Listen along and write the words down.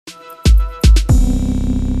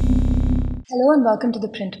Hello and welcome to the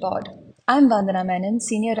Print Pod. I'm Vandana Menon,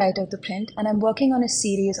 senior writer of The Print, and I'm working on a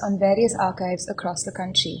series on various archives across the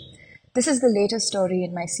country. This is the latest story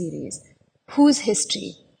in my series. Whose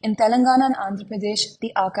history? In Telangana and Andhra Pradesh,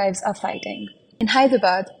 the archives are fighting. In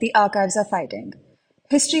Hyderabad, the archives are fighting.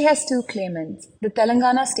 History has two claimants, the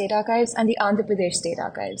Telangana State Archives and the Andhra Pradesh State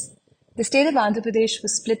Archives. The state of Andhra Pradesh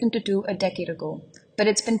was split into two a decade ago, but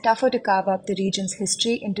it's been tougher to carve up the region's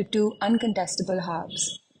history into two uncontestable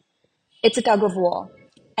halves. It's a tug of war,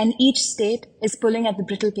 and each state is pulling at the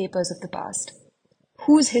brittle papers of the past.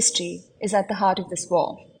 Whose history is at the heart of this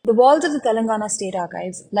war? The walls of the Telangana State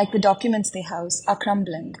Archives, like the documents they house, are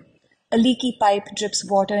crumbling. A leaky pipe drips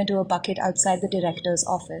water into a bucket outside the director's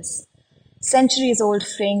office. Centuries-old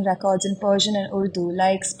fraying records in Persian and Urdu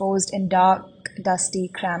lie exposed in dark,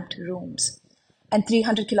 dusty, cramped rooms. And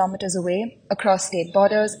 300 kilometers away, across state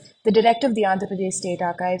borders, the director of the Andhra Pradesh State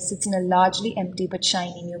Archives sits in a largely empty but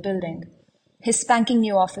shiny new building. His spanking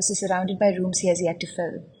new office is surrounded by rooms he has yet to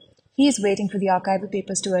fill. He is waiting for the archival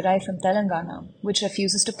papers to arrive from Telangana, which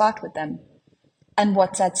refuses to part with them. And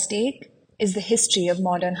what's at stake is the history of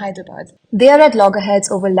modern Hyderabad. They are at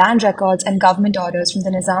loggerheads over land records and government orders from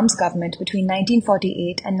the Nizam's government between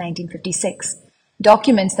 1948 and 1956.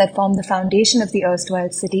 Documents that form the foundation of the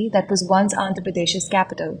erstwhile city that was once Andhra Pradesh's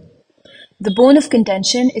capital. The bone of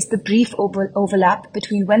contention is the brief overlap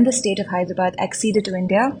between when the state of Hyderabad acceded to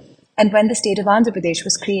India and when the state of Andhra Pradesh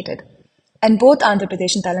was created. And both Andhra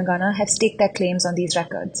Pradesh and Telangana have staked their claims on these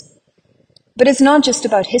records. But it's not just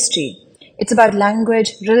about history. It's about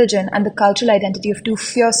language, religion, and the cultural identity of two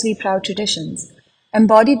fiercely proud traditions,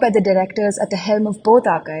 embodied by the directors at the helm of both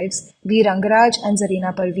archives, V. Rangaraj and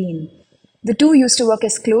Zarina Parveen. The two used to work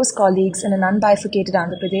as close colleagues in an unbifurcated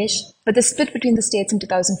Andhra Pradesh, but the split between the states in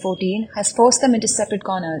 2014 has forced them into separate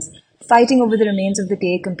corners, fighting over the remains of the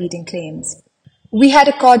day competing claims. We had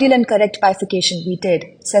a cordial and correct bifurcation, we did,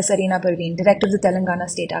 says Zarina Parveen, director of the Telangana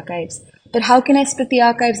State Archives. But how can I split the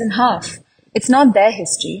archives in half? It's not their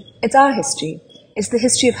history, it's our history. It's the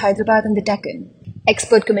history of Hyderabad and the Deccan.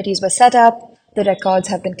 Expert committees were set up, the records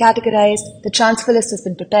have been categorized, the transfer list has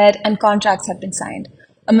been prepared, and contracts have been signed.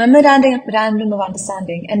 A memorandum of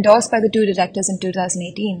understanding, endorsed by the two directors in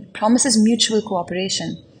 2018, promises mutual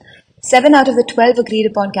cooperation. 7 out of the 12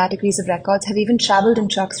 agreed-upon categories of records have even travelled in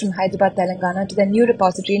trucks from Hyderabad, Telangana to their new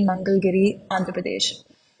repository in Mangalgiri, Andhra Pradesh.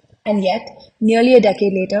 And yet, nearly a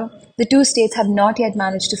decade later, the two states have not yet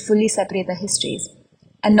managed to fully separate their histories,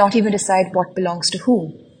 and not even decide what belongs to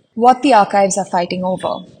whom. What the archives are fighting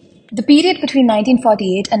over. The period between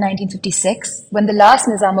 1948 and 1956, when the last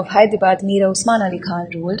Nizam of Hyderabad, Mir Usman Ali Khan,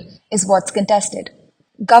 ruled, is what's contested.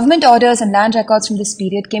 Government orders and land records from this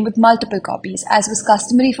period came with multiple copies, as was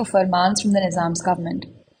customary for firmans from the Nizam's government.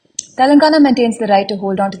 Telangana maintains the right to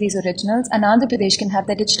hold on to these originals, and Andhra Pradesh can have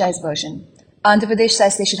their digitized version. Andhra Pradesh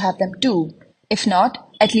says they should have them too. If not,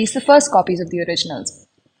 at least the first copies of the originals.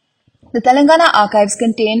 The Telangana archives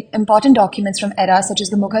contain important documents from eras such as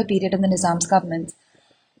the Mughal period and the Nizam's government.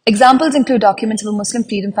 Examples include documents of a Muslim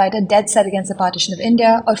freedom fighter dead set against the partition of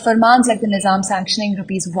India, or farmans like the Nizam sanctioning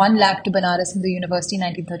rupees 1 lakh to Banaras Hindu University in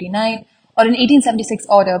 1939, or an 1876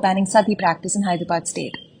 order banning sati practice in Hyderabad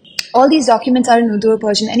state. All these documents are in Urdu or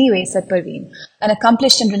Persian anyway, said Parveen, an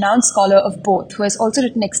accomplished and renowned scholar of both who has also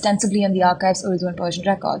written extensively on the archive's Urdu and Persian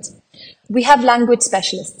records. We have language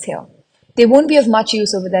specialists here. They won't be of much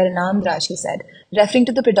use over there in Andhra, she said, referring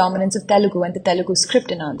to the predominance of Telugu and the Telugu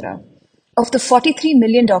script in Andhra. Of the 43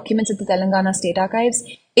 million documents at the Telangana State Archives,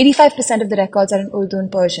 85% of the records are in Urdu and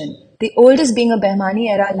Persian, the oldest being a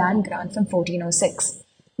Behmani-era land grant from 1406.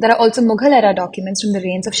 There are also Mughal-era documents from the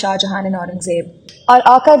reigns of Shah Jahan and Aurangzeb. Our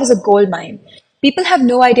archive is a gold mine. People have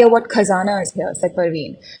no idea what khazana is here, said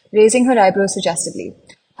Parveen, raising her eyebrows suggestively.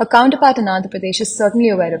 Her counterpart in Andhra Pradesh is certainly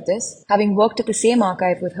aware of this, having worked at the same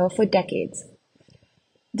archive with her for decades.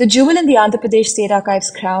 The jewel in the Andhra Pradesh State Archives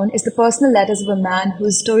crown is the personal letters of a man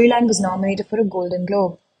whose storyline was nominated for a Golden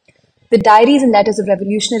Globe. The diaries and letters of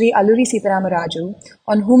revolutionary Alluri Sitarama Raju,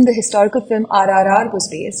 on whom the historical film RRR was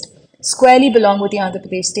based, squarely belong with the Andhra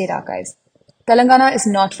Pradesh State Archives. Telangana is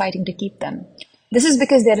not fighting to keep them. This is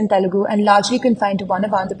because they are in Telugu and largely confined to one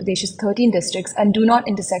of Andhra Pradesh's 13 districts and do not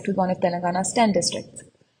intersect with one of Telangana's 10 districts.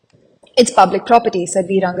 It's public property, said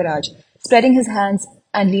V. Rangaraj, spreading his hands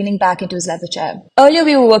and leaning back into his leather chair. Earlier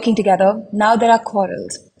we were working together, now there are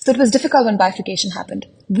quarrels. So it was difficult when bifurcation happened.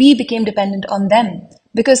 We became dependent on them,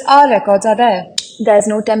 because our records are there. There's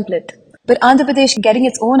no template. But Andhra Pradesh getting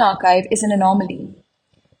its own archive is an anomaly.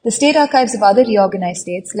 The state archives of other reorganized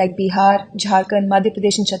states like Bihar, Jharkhand, Madhya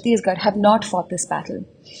Pradesh and Chhattisgarh have not fought this battle.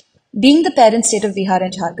 Being the parent state of Bihar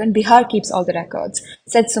and Jharkhand, Bihar keeps all the records,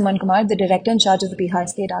 said Suman Kumar, the director in charge of the Bihar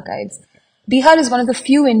State Archives. Bihar is one of the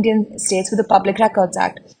few Indian states with a Public Records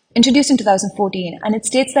Act, introduced in 2014, and it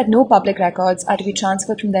states that no public records are to be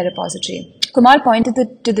transferred from their repository. Kumar pointed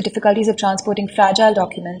to the difficulties of transporting fragile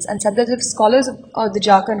documents and said that if scholars of the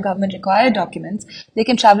Jharkhand government require documents, they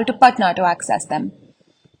can travel to Patna to access them.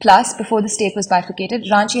 Plus, before the state was bifurcated,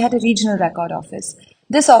 Ranchi had a regional record office.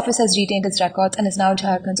 This office has retained its records and is now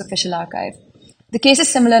Jharkhand's official archive. The case is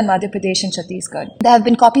similar in Madhya Pradesh and Chhattisgarh. There have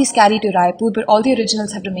been copies carried to Raipur, but all the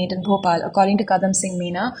originals have remained in Bhopal, according to Kadam Singh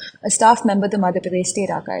Meena, a staff member of the Madhya Pradesh State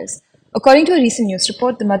Archives. According to a recent news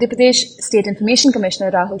report, the Madhya Pradesh State Information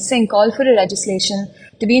Commissioner Rahul Singh called for a legislation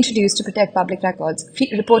to be introduced to protect public records,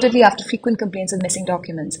 reportedly after frequent complaints of missing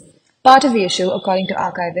documents. Part of the issue, according to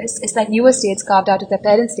archivists, is that newer states carved out of their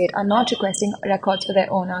parent state are not requesting records for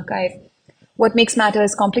their own archive. What makes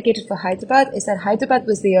matters complicated for Hyderabad is that Hyderabad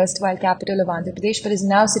was the erstwhile capital of Andhra Pradesh, but is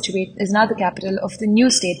now the capital of the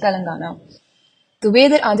new state, Telangana. The way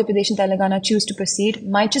that Andhra Pradesh and Telangana choose to proceed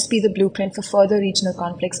might just be the blueprint for further regional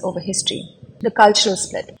conflicts over history. The cultural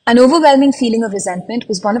split. An overwhelming feeling of resentment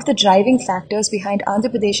was one of the driving factors behind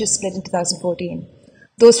Andhra Pradesh's split in 2014.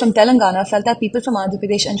 Those from Telangana felt that people from Andhra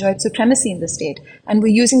Pradesh enjoyed supremacy in the state and were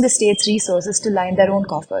using the state's resources to line their own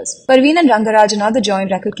coffers. Parveen and Rangaraj are now the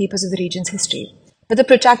joint record keepers of the region's history. But the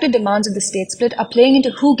protracted demands of the state split are playing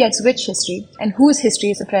into who gets which history and whose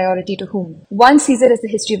history is a priority to whom. One sees it as the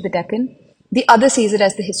history of the Deccan, the other sees it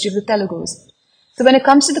as the history of the Telugus. So when it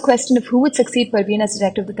comes to the question of who would succeed Parveen as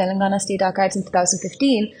director of the Telangana State Archives in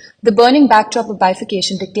 2015, the burning backdrop of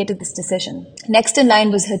bifurcation dictated this decision. Next in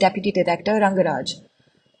line was her deputy director, Rangaraj,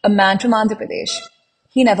 a man from Andhra Pradesh.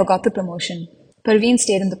 He never got the promotion. Parveen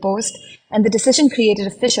stayed in the post, and the decision created a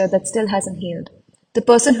fissure that still hasn't healed. The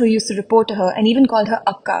person who used to report to her and even called her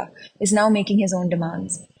Akka is now making his own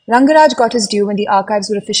demands. Rangaraj got his due when the archives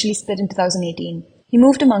were officially split in 2018. He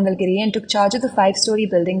moved to Mangalgiri and took charge of the 5-story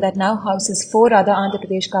building that now houses 4 other Andhra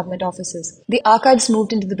Pradesh government offices. The archives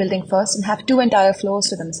moved into the building first and have 2 entire floors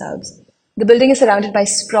to themselves. The building is surrounded by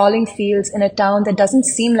sprawling fields in a town that doesn't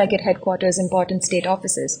seem like it headquarters important state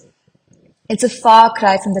offices. It's a far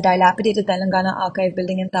cry from the dilapidated Telangana archive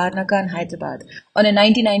building in Tarnaka in Hyderabad on a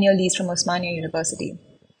 99-year lease from Osmania University.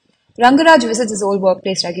 Rangaraj visits his old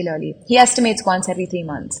workplace regularly. He estimates once every 3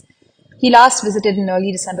 months. He last visited in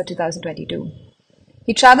early December 2022.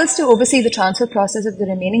 He travels to oversee the transfer process of the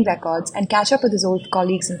remaining records and catch up with his old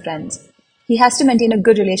colleagues and friends. He has to maintain a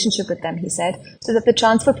good relationship with them, he said, so that the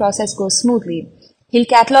transfer process goes smoothly. He'll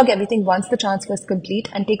catalogue everything once the transfer is complete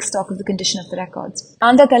and take stock of the condition of the records.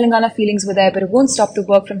 Andhra Telangana feelings were there, but it won't stop the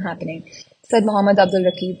work from happening, said Muhammad Abdul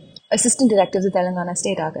Rakib, Assistant Director of the Telangana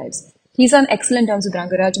State Archives. He's on excellent terms with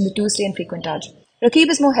Rangaraj and the two stay in frequent touch. Rakib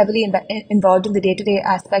is more heavily involved in the day-to-day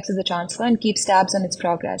aspects of the transfer and keeps tabs on its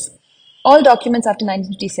progress. All documents after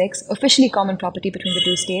 1956, officially common property between the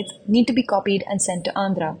two states, need to be copied and sent to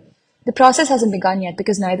Andhra. The process hasn't begun yet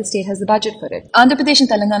because neither state has the budget for it. Andhra Pradesh and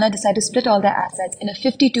Telangana decided to split all their assets in a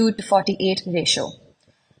 52-48 ratio.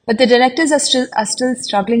 But the directors are still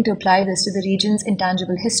struggling to apply this to the region's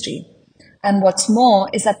intangible history. And what's more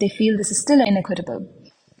is that they feel this is still inequitable.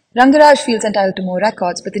 Rangaraj feels entitled to more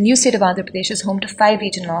records, but the new state of Andhra Pradesh is home to 5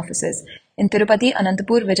 regional offices in Tirupati,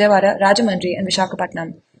 Anantapur, Vijayawada, Rajahmundry and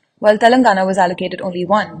Visakhapatnam, while Telangana was allocated only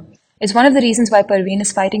 1. It's one of the reasons why Parveen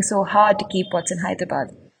is fighting so hard to keep what's in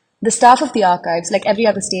Hyderabad. The staff of the archives, like every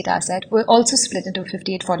other state asset, were also split into a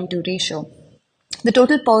 58-42 ratio. The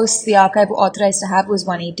total posts the archive were authorized to have was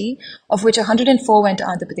 180, of which 104 went to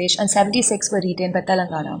Andhra Pradesh and 76 were retained by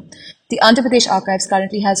Telangana. The Andhra Pradesh archives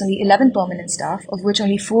currently has only 11 permanent staff, of which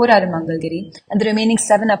only 4 are in Mangalgiri, and the remaining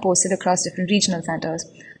 7 are posted across different regional centers.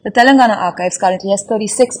 The Telangana archives currently has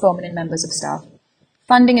 36 permanent members of staff.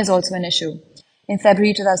 Funding is also an issue. In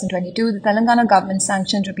February 2022, the Telangana government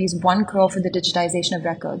sanctioned ₹1 crore for the digitization of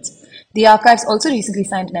records. The archives also recently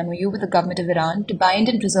signed an MOU with the government of Iran to bind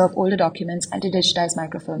and preserve older documents and to digitize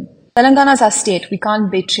microfilm. Telangana is our state, we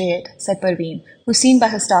can't betray it, said Parveen, who's seen by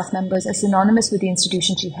her staff members as synonymous with the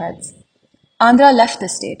institution she heads. Andhra left the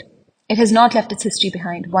state. It has not left its history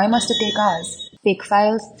behind. Why must it take ours? Fake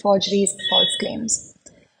files, forgeries, false claims.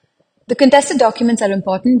 The contested documents are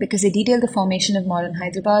important because they detail the formation of modern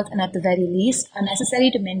Hyderabad and at the very least are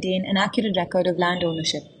necessary to maintain an accurate record of land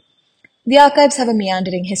ownership. The archives have a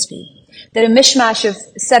meandering history. They're a mishmash of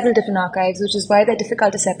several different archives, which is why they're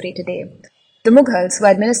difficult to separate today. The Mughals, who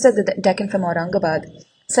administered the Deccan from Aurangabad,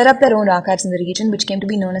 set up their own archives in the region, which came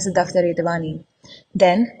to be known as the Daftar-e-Diwani.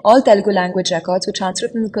 Then, all Telugu language records were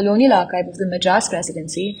transferred from the colonial archive of the Madras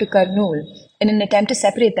Presidency to Kurnool in an attempt to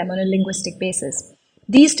separate them on a linguistic basis.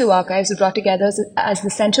 These two archives were brought together as the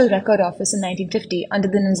Central Record Office in 1950 under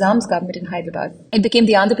the Nizam's government in Hyderabad. It became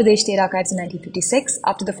the Andhra Pradesh State Archives in 1956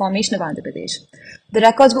 after the formation of Andhra Pradesh. The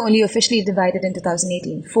records were only officially divided in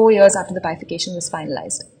 2018, 4 years after the bifurcation was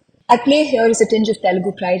finalized. At play here is a tinge of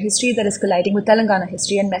Telugu pride history that is colliding with Telangana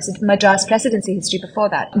history and Madras presidency history before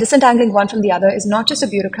that. Disentangling one from the other is not just a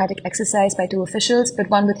bureaucratic exercise by two officials, but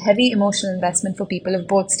one with heavy emotional investment for people of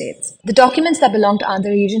both states. The documents that belong to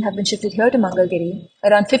Andhra region have been shifted here to Mangalgiri.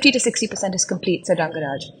 Around 50 to 60% is complete, said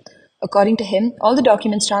Rangaraj. According to him, all the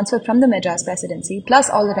documents transferred from the Madras presidency, plus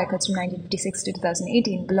all the records from 1956 to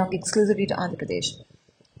 2018, belong exclusively to Andhra Pradesh.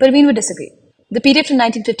 Parveen would disagree. The period from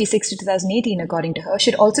 1956 to 2018, according to her,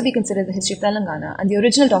 should also be considered the history of Telangana, and the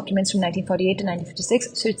original documents from 1948 to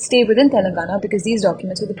 1956 should stay within Telangana because these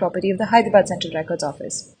documents were the property of the Hyderabad Central Records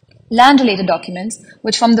Office. Land-related documents,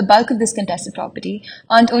 which form the bulk of this contested property,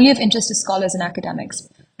 aren't only of interest to scholars and academics.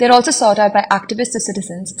 They're also sought out by activists or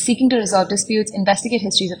citizens seeking to resolve disputes, investigate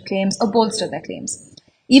histories of claims, or bolster their claims.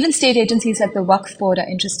 Even state agencies like the Waqf Board are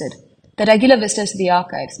interested. The regular visitors to the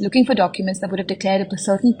archives, looking for documents that would have declared a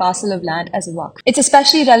certain parcel of land as a waqf. It's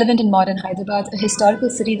especially relevant in modern Hyderabad, a historical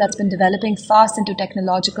city that's been developing fast into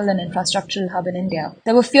technological and infrastructural hub in India.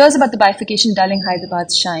 There were fears about the bifurcation dulling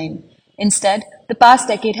Hyderabad's shine. Instead, the past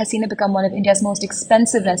decade has seen it become one of India's most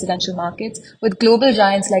expensive residential markets, with global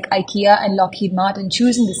giants like IKEA and Lockheed Martin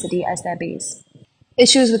choosing the city as their base.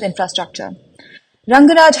 Issues with infrastructure.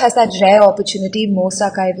 Rangaraj has that rare opportunity most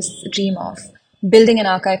archivists dream of, building an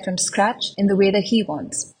archive from scratch in the way that he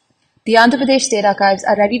wants. The Andhra Pradesh State Archives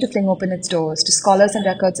are ready to fling open its doors to scholars and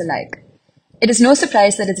records alike. It is no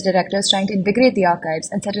surprise that its director is trying to invigorate the archives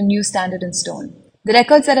and set a new standard in stone. The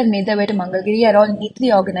records that have made their way to Mangalgiri are all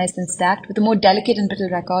neatly organized and stacked, with the more delicate and brittle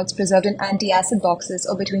records preserved in anti-acid boxes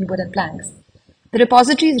or between wooden planks. The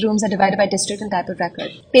repository's rooms are divided by district and type of record.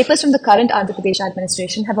 Papers from the current Andhra Pradesh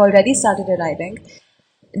administration have already started arriving,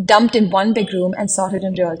 dumped in one big room and sorted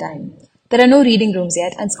in real time. There are no reading rooms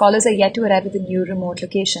yet, and scholars are yet to arrive at the new remote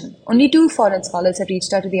location. Only 2 foreign scholars have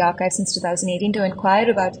reached out to the archive since 2018 to inquire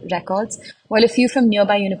about records, while a few from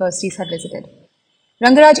nearby universities have visited.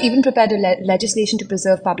 Rangaraj even prepared legislation to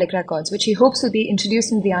preserve public records, which he hopes will be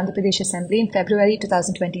introduced in the Andhra Pradesh Assembly in February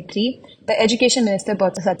 2023 by Education Minister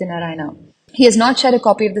Botsa Satyanarayana. He has not shared a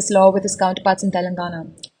copy of this law with his counterparts in Telangana.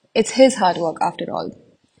 It's his hard work, after all.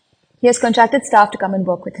 He has contracted staff to come and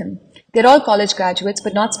work with him. They're all college graduates,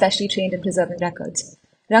 but not specially trained in preserving records.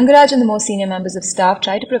 Rangaraj and the more senior members of staff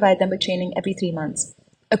try to provide them with training every 3 months.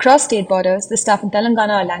 Across state borders, the staff in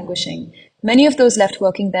Telangana are languishing. Many of those left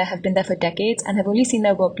working there have been there for decades and have only seen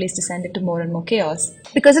their workplace descend into more and more chaos.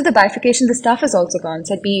 Because of the bifurcation, the staff has also gone,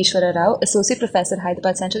 said B. Ishwara Rao, Associate Professor at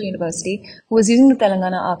Hyderabad Central University, who was using the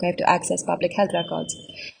Telangana archive to access public health records.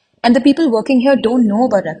 And the people working here don't know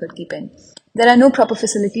about record keeping. There are no proper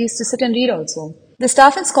facilities to sit and read also. The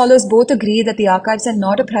staff and scholars both agree that the archives are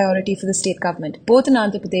not a priority for the state government, both in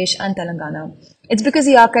Andhra Pradesh and Telangana. It's because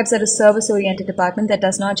the archives are a service-oriented department that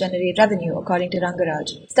does not generate revenue, according to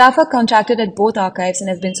Rangaraj. Staff are contracted at both archives and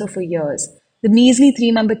have been so for years. The measly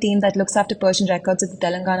 3-member team that looks after Persian records at the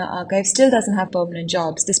Telangana archive still doesn't have permanent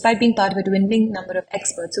jobs, despite being part of a dwindling number of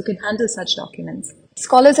experts who can handle such documents.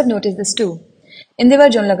 Scholars have noticed this too. Indiva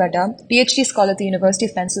Jonlagada, PhD scholar at the University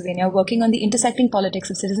of Pennsylvania working on the intersecting politics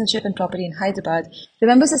of citizenship and property in Hyderabad,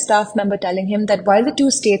 remembers a staff member telling him that while the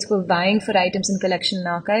 2 states were vying for items in collection and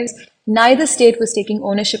archives, neither state was taking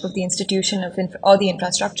ownership of the institution or the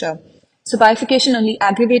infrastructure. So bifurcation only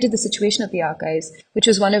aggravated the situation of the archives, which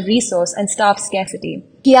was one of resource and staff scarcity.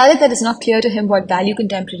 He added that it's not clear to him what value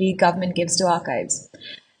contemporary government gives to archives.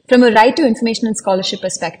 From a right to information and scholarship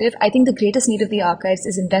perspective, I think the greatest need of the archives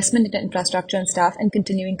is investment in infrastructure and staff and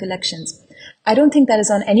continuing collections. I don't think that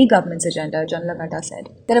is on any government's agenda, John Lagada said.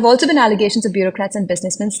 There have also been allegations of bureaucrats and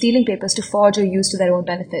businessmen stealing papers to forge or use to their own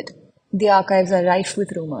benefit. The archives are rife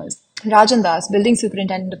with rumors. Rajan Das, building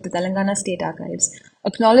superintendent of the Telangana State Archives,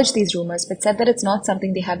 acknowledged these rumors but said that it's not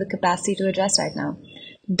something they have the capacity to address right now.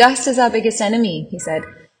 Dust is our biggest enemy, he said,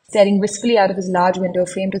 staring wistfully out of his large window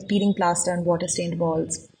framed with peeling plaster and water-stained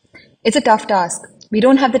walls. It's a tough task. We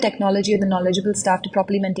don't have the technology or the knowledgeable staff to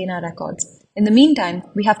properly maintain our records. In the meantime,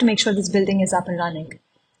 we have to make sure this building is up and running.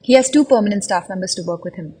 He has 2 permanent staff members to work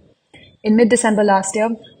with him. In mid-December last year,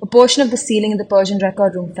 a portion of the ceiling in the Persian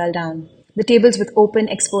record room fell down. The tables with open,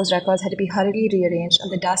 exposed records had to be hurriedly rearranged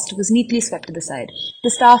and the dust was neatly swept to the side. The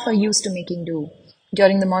staff are used to making do.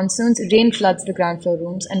 During the monsoons, rain floods the ground floor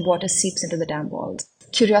rooms and water seeps into the dam walls.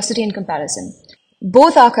 Curiosity and comparison.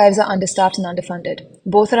 Both archives are understaffed and underfunded.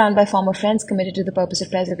 Both are run by former friends committed to the purpose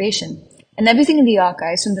of preservation. And everything in the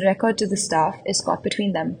archives, from the record to the staff, is caught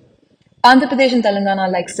between them. Andhra Pradesh and Telangana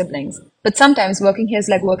are like siblings, but sometimes working here is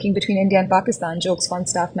like working between India and Pakistan, jokes one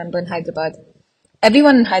staff member in Hyderabad.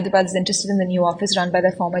 Everyone in Hyderabad is interested in the new office run by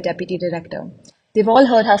their former deputy director. They've all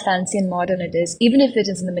heard how fancy and modern it is, even if it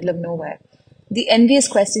is in the middle of nowhere. The envious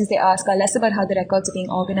questions they ask are less about how the records are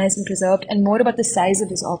being organized and preserved and more about the size of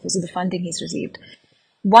his office or the funding he's received.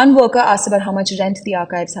 One worker asked about how much rent the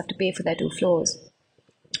archives have to pay for their 2 floors.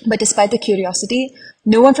 But despite the curiosity,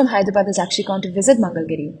 no one from Hyderabad has actually gone to visit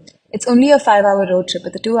Mangalgiri. It's only a 5-hour road trip,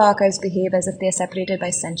 but the two archives behave as if they are separated by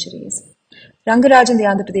centuries. Rangaraj and the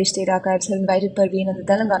Andhra Pradesh State Archives have invited Parveen and the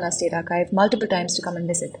Telangana State Archive multiple times to come and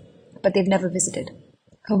visit, but they've never visited.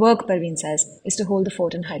 Her work, Parveen says, is to hold the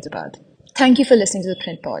fort in Hyderabad. Thank you for listening to the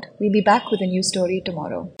Print Pod. We'll be back with a new story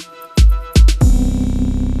tomorrow.